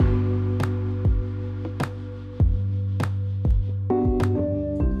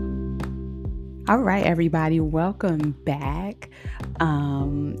All right, everybody, welcome back.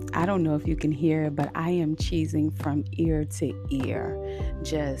 I don't know if you can hear, but I am cheesing from ear to ear,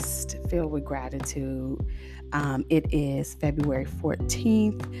 just filled with gratitude. It is February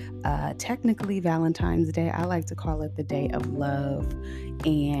 14th, technically Valentine's Day. I like to call it the day of love.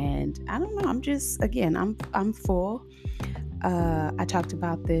 And I don't know, I'm full. I talked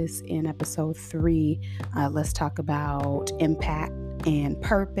about this in episode 3. Let's talk about impact and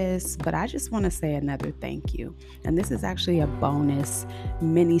purpose, but I just want to say another thank you. And this is actually a bonus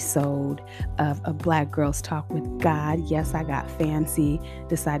mini-sode of a Black Girls Talk with God. Yes, I got fancy,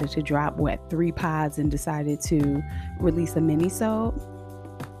 decided to drop 3 pods and decided to release a mini-sode.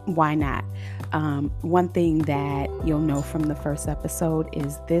 Why not? One thing that you'll know from the first episode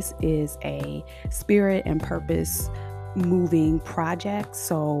is this is a spirit and purpose moving project.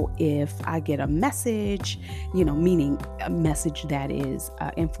 So if I get a message, meaning a message that is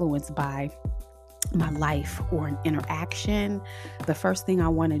influenced by my life or an interaction, the first thing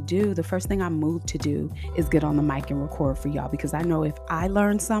I'm moved to do is get on the mic and record for y'all, because I know if I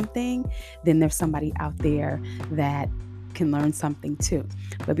learn something, then there's somebody out there that can learn something too.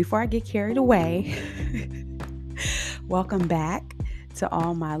 But before I get carried away, welcome back to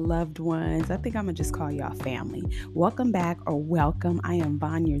all my loved ones. I think I'm gonna just call y'all family. Welcome back or welcome. I am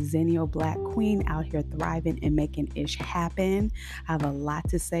Von, your Zenio Black Queen, out here thriving and making ish happen. I have a lot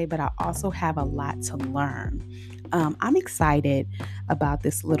to say, but I also have a lot to learn. I'm excited about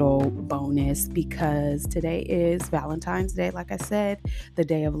this little bonus because today is Valentine's Day, like I said, the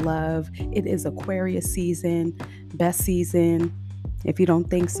day of love. It is Aquarius season, best season. If you don't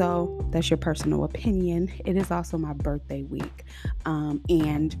think so, that's your personal opinion. It is also my birthday week.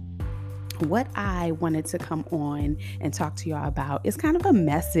 And what I wanted to come on and talk to y'all about is kind of a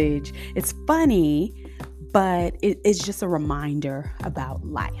message. It's funny, but it's just a reminder about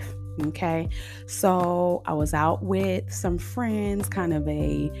life. Okay. So I was out with some friends, kind of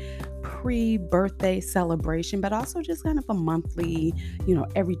a pre-birthday celebration, but also just kind of a monthly,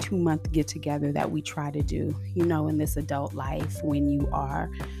 every 2 month get together that we try to do, in this adult life when you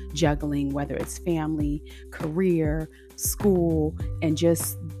are juggling, whether it's family, career, school, and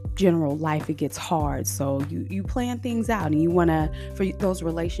just general life. It gets hard. So you plan things out, and you want to, for those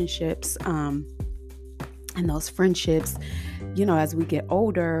relationships, and those friendships, as we get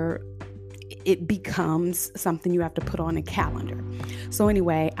older, it becomes something you have to put on a calendar. So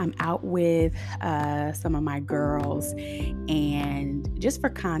anyway, I'm out with some of my girls, and just for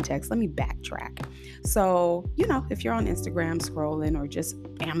context, let me backtrack. So, if you're on Instagram scrolling or just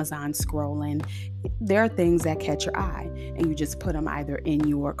Amazon scrolling, there are things that catch your eye, and you just put them either in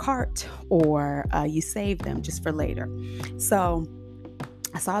your cart or you save them just for later. So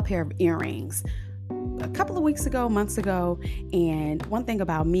I saw a pair of earrings a couple of months ago. And one thing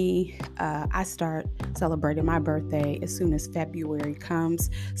about me, I start celebrating my birthday as soon as February comes.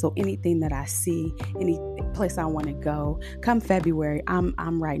 So anything that I see, any place I want to go, come February,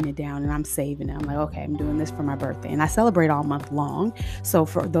 I'm writing it down and I'm saving it. I'm like, okay, I'm doing this for my birthday. And I celebrate all month long. So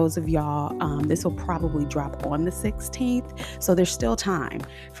for those of y'all, this will probably drop on the 16th. So there's still time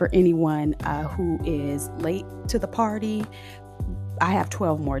for anyone who is late to the party. I have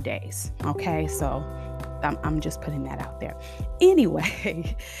 12 more days. Okay. So I'm just putting that out there.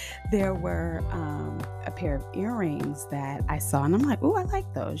 Anyway, there were a pair of earrings that I saw, and I'm like, oh, I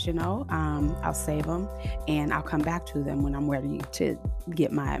like those, I'll save them and I'll come back to them when I'm ready to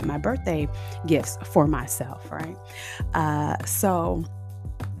get my birthday gifts for myself, right? So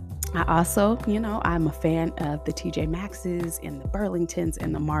I also, I'm a fan of the TJ Maxx's and the Burlingtons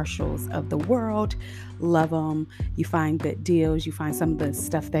and the Marshalls of the world. Love them. You find good deals. You find some of the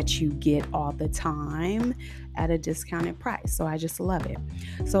stuff that you get all the time at a discounted price. So I just love it.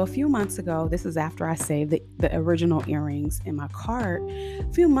 So a few months ago, this is after I saved the original earrings in my cart. A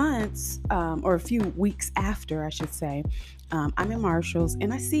few months, or a few weeks after, I should say, I'm in Marshalls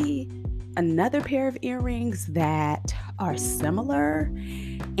and I see another pair of earrings that are similar,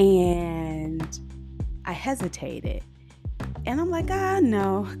 and I hesitated. And I'm like,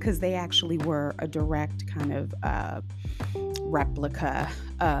 no, because they actually were a direct kind of replica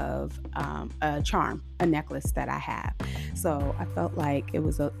of a charm, a necklace that I have. So I felt like it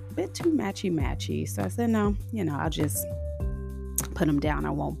was a bit too matchy. So I said, no, I'll just put them down.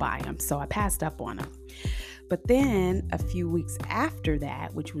 I won't buy them. So I passed up on them. But then a few weeks after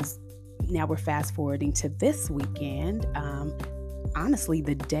that, which was, now we're fast forwarding to this weekend, honestly,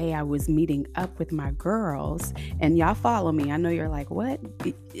 the day I was meeting up with my girls, and y'all follow me, I know you're like, what?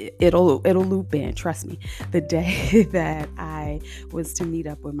 It'll loop in, trust me. The day that I was to meet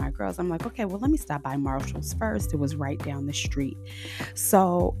up with my girls. I'm like, okay, well, let me stop by Marshall's first. It was right down the street.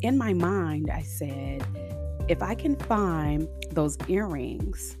 So in my mind, I said, if I can find those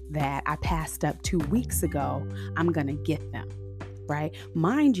earrings that I passed up 2 weeks ago, I'm going to get them. Right?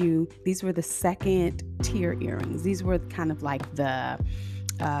 Mind you, these were the second tier earrings. These were kind of like the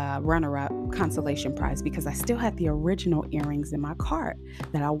runner-up consolation prize, because I still had the original earrings in my cart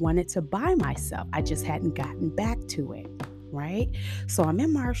that I wanted to buy myself. I just hadn't gotten back to it. Right? So I'm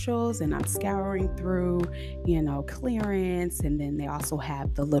in Marshall's and I'm scouring through, clearance. And then they also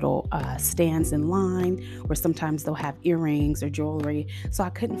have the little stands in line where sometimes they'll have earrings or jewelry. So I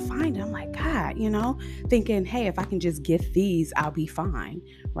couldn't find it. I'm like, God, thinking, hey, if I can just get these, I'll be fine.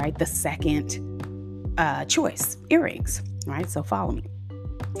 Right? The second choice earrings. Right? So follow me.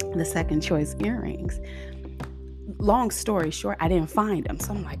 The second choice earrings. Long story short, I didn't find them.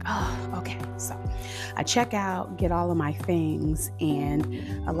 So I'm like, oh, okay. So I check out, get all of my things. And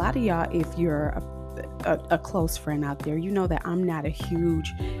a lot of y'all, if you're a close friend out there, you know that I'm not a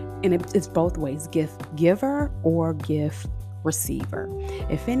huge, and it's both ways, gift giver or gift receiver.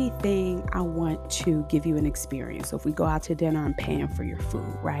 If anything, I want to give you an experience. So if we go out to dinner, I'm paying for your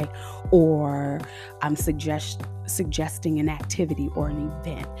food, right? Or I'm suggesting an activity or an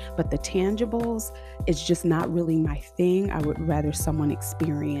event. But the tangibles is just not really my thing. I would rather someone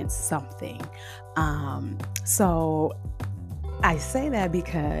experience something. So I say that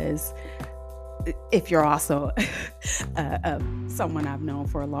because if you're also someone I've known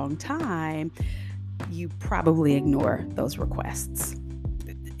for a long time, you probably ignore those requests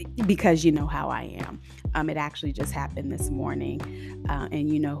because you know how I am. It actually just happened this morning,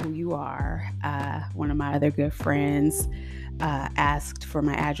 and you know who you are. One of my other good friends asked for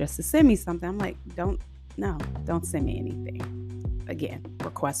my address to send me something. I'm like, don't send me anything. Again,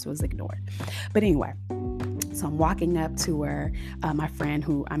 request was ignored. But anyway, so I'm walking up to her, my friend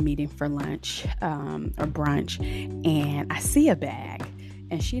who I'm meeting for lunch or brunch, and I see a bag,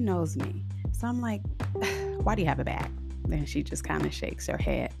 and she knows me. So I'm like, why do you have a bag? And she just kind of shakes her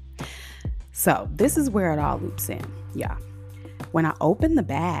head. So this is where it all loops in. Yeah. When I opened the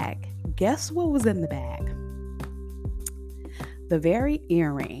bag, guess what was in the bag? The very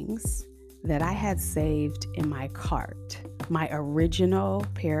earrings that I had saved in my cart, my original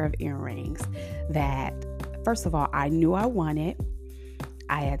pair of earrings that, first of all, I knew I wanted,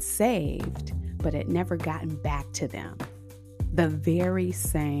 I had saved, but had never gotten back to them. The very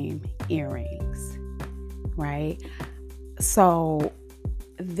same earrings, right? So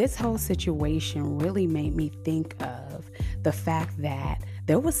this whole situation really made me think of the fact that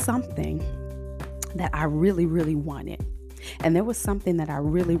there was something that I really, really wanted. And there was something that I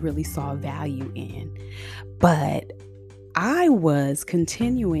really, really saw value in. But I was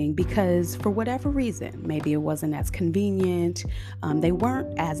continuing because for whatever reason, maybe it wasn't as convenient. They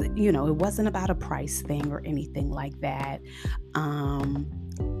weren't as, it wasn't about a price thing or anything like that.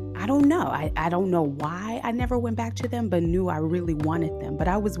 I don't know. I don't know why I never went back to them, but knew I really wanted them. But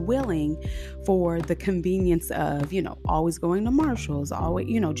I was willing for the convenience of, always going to Marshall's, always,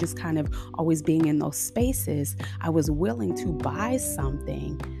 just kind of always being in those spaces. I was willing to buy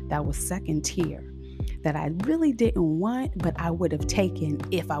something that was second tier, that I really didn't want, but I would have taken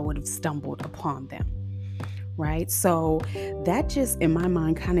if I would have stumbled upon them, right? So that just, in my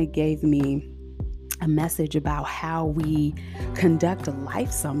mind, kind of gave me a message about how we conduct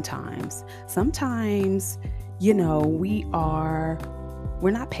life sometimes. Sometimes, we're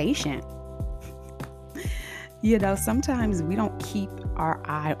not patient. Sometimes we don't keep our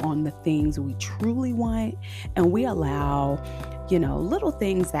eye on the things we truly want, and we allow, little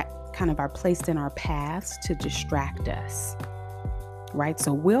things that kind of are placed in our paths to distract us, right?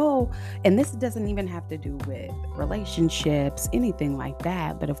 So and this doesn't even have to do with relationships, anything like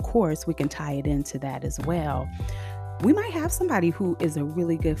that, but of course we can tie it into that as well. We might have somebody who is a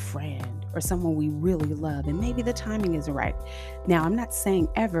really good friend or someone we really love, and maybe the timing is right. Now, I'm not saying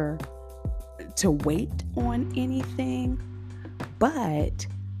ever to wait on anything, but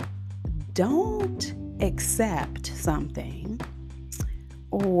don't accept something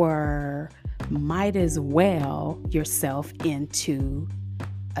or might as well yourself into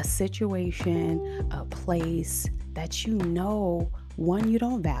a situation, a place that one, you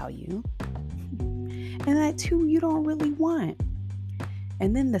don't value, and that two, you don't really want.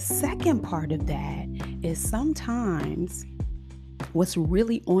 And then the second part of that is sometimes what's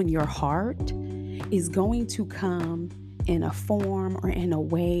really on your heart is going to come in a form or in a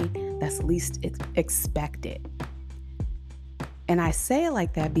way that's least expected. And I say it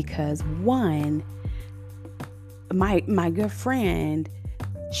like that because one, my good friend,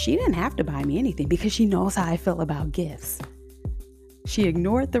 she didn't have to buy me anything because she knows how I feel about gifts. She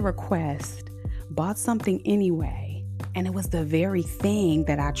ignored the request, bought something anyway, and it was the very thing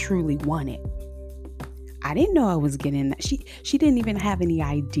that I truly wanted. I didn't know I was getting that. She didn't even have any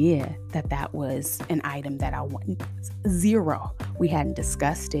idea that that was an item that I wanted. Zero. We hadn't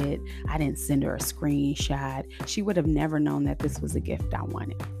discussed it. I didn't send her a screenshot. She would have never known that this was a gift I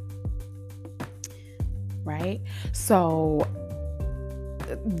wanted. Right? So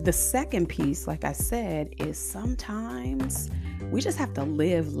the second piece, like I said, is sometimes we just have to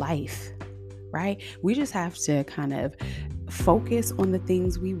live life, right? We just have to kind of focus on the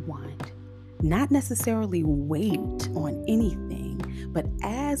things we want, not necessarily wait on anything, but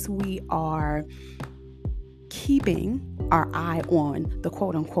as we are keeping our eye on the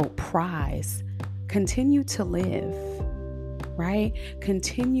quote unquote prize, continue to live, right?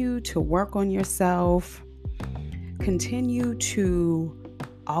 Continue to work on yourself. Continue to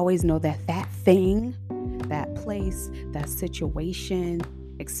always know that that thing, that place, that situation,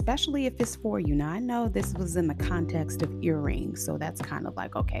 especially if it's for you. Now, I know this was in the context of earrings, so that's kind of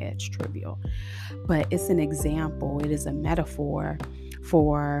like, okay, it's trivial. But it's an example. It is a metaphor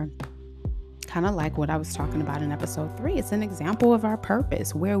for kind of like what I was talking about in episode 3. It's an example of our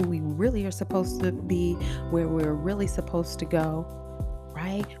purpose, where we really are supposed to be, where we're really supposed to go.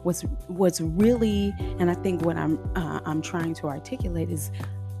 Right? What's really, and I think what I'm trying to articulate is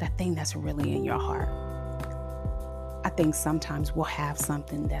that thing that's really in your heart. I think sometimes we'll have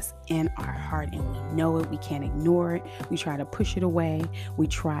something that's in our heart and we know it, we can't ignore it. We try to push it away. We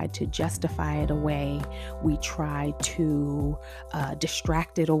try to justify it away. We try to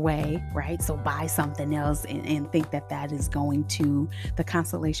distract it away, right? So buy something else and think that that is going to, the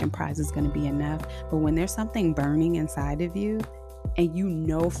consolation prize is going to be enough. But when there's something burning inside of you, and you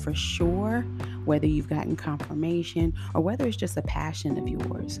know for sure whether you've gotten confirmation or whether it's just a passion of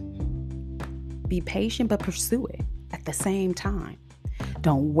yours, be patient, but pursue it at the same time.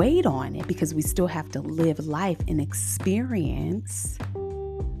 Don't wait on it, because we still have to live life and experience,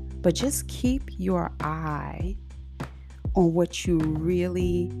 but just keep your eye on what you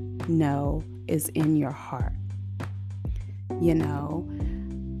really know is in your heart. You know,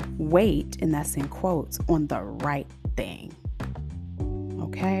 wait, and that's in quotes, on the right thing.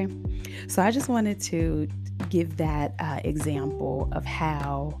 Okay, so I just wanted to give that example of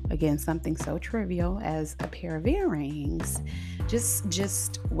how, again, something so trivial as a pair of earrings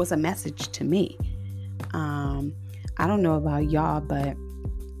just was a message to me. I don't know about y'all, but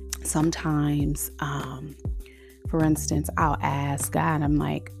sometimes, for instance, I'll ask God, I'm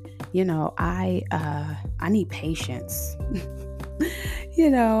like, I need patience.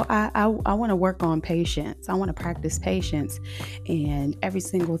 I want to work on patience. I want to practice patience. And every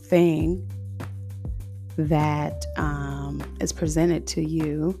single thing that is presented to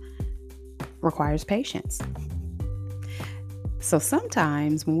you requires patience. So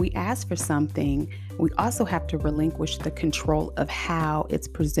sometimes when we ask for something, we also have to relinquish the control of how it's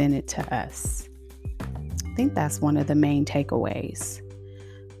presented to us. I think that's one of the main takeaways.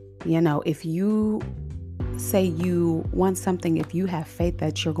 If you say you want something, if you have faith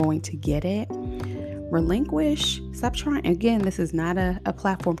that you're going to get it, relinquish, stop trying. Again, this is not a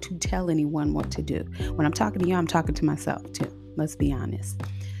platform to tell anyone what to do. When I'm talking to you, I'm talking to myself too. Let's be honest.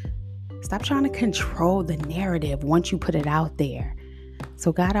 Stop trying to control the narrative once you put it out there.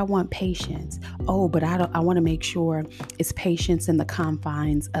 So God, I want patience. Oh, but I want to make sure it's patience in the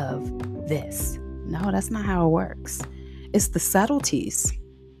confines of this. No, that's not how it works. It's the subtleties.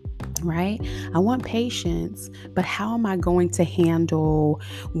 Right? I want patience, but how am I going to handle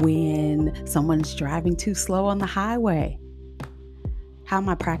when someone's driving too slow on the highway? How am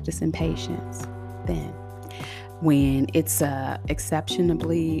I practicing patience then? When it's a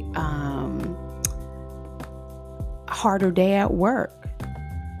exceptionally harder day at work,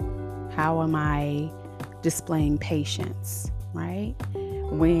 how am I displaying patience? Right?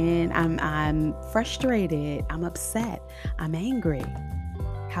 When I'm frustrated, I'm upset, I'm angry.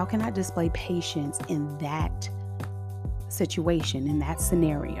 How can I display patience in that situation, in that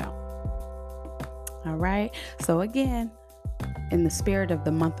scenario? All right. So again, in the spirit of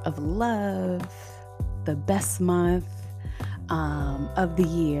the month of love, the best month of the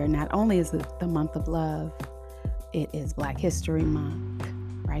year, not only is it the month of love, it is Black History Month,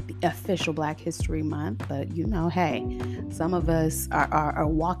 right? The official Black History Month. But hey, some of us are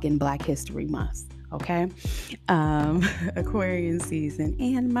walking Black History Month. Okay. Aquarian season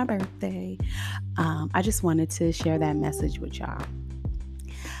and my birthday. I just wanted to share that message with y'all.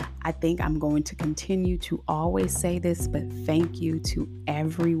 I think I'm going to continue to always say this, but thank you to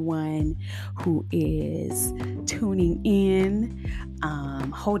everyone who is tuning in,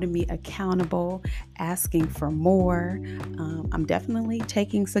 holding me accountable, asking for more. I'm definitely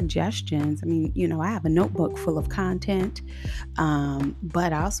taking suggestions. I mean, I have a notebook full of content,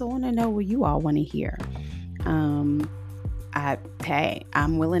 but I also want to know what you all want to hear. Um,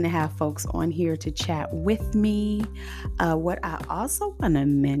 I'm willing to have folks on here to chat with me. What I also want to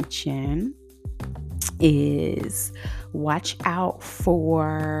mention is watch out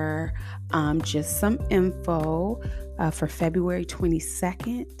for just some info for February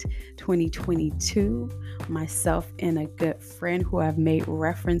 22nd, 2022. Myself and a good friend who I've made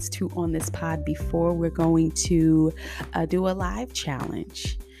reference to on this pod before, we're going to do a live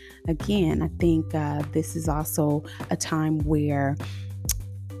challenge. Again, I think this is also a time where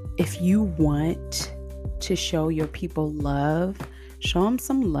if you want to show your people love, show them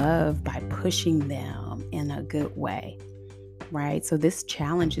some love by pushing them in a good way, right? So this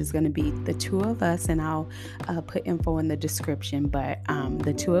challenge is going to be the two of us, and I'll put info in the description, but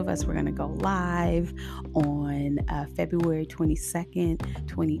the two of us, we're going to go live on February 22nd,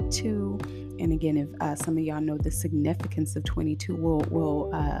 22. And again, if some of y'all know the significance of 22, we'll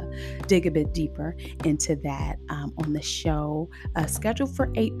dig a bit deeper into that on the show, scheduled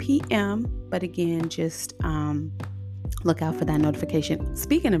for 8 p.m. But again, just look out for that notification.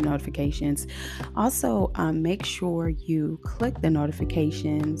 Speaking of notifications, also make sure you click the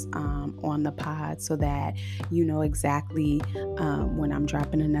notifications on the pod so that you know exactly when I'm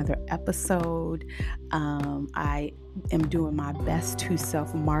dropping another episode. I am doing my best to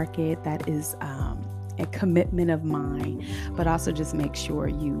self-market. That is a commitment of mine, but also just make sure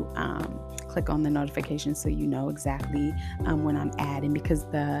you click on the notifications so you know exactly when I'm adding, because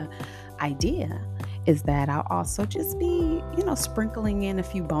the idea is that I'll also just be, sprinkling in a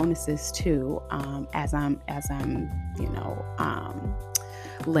few bonuses too, as I'm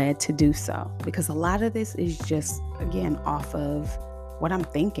led to do so. Because a lot of this is just, again, off of what I'm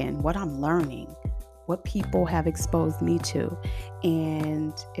thinking, what I'm learning, what people have exposed me to.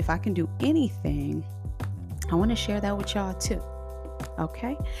 And if I can do anything, I want to share that with y'all too.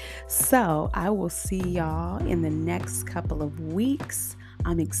 Okay, so I will see y'all in the next couple of weeks.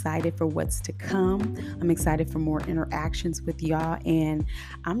 I'm excited for what's to come. I'm excited for more interactions with y'all, and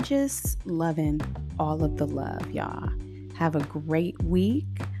I'm just loving all of the love, y'all. Have a great week.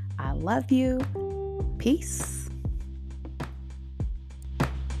 I love you. Peace.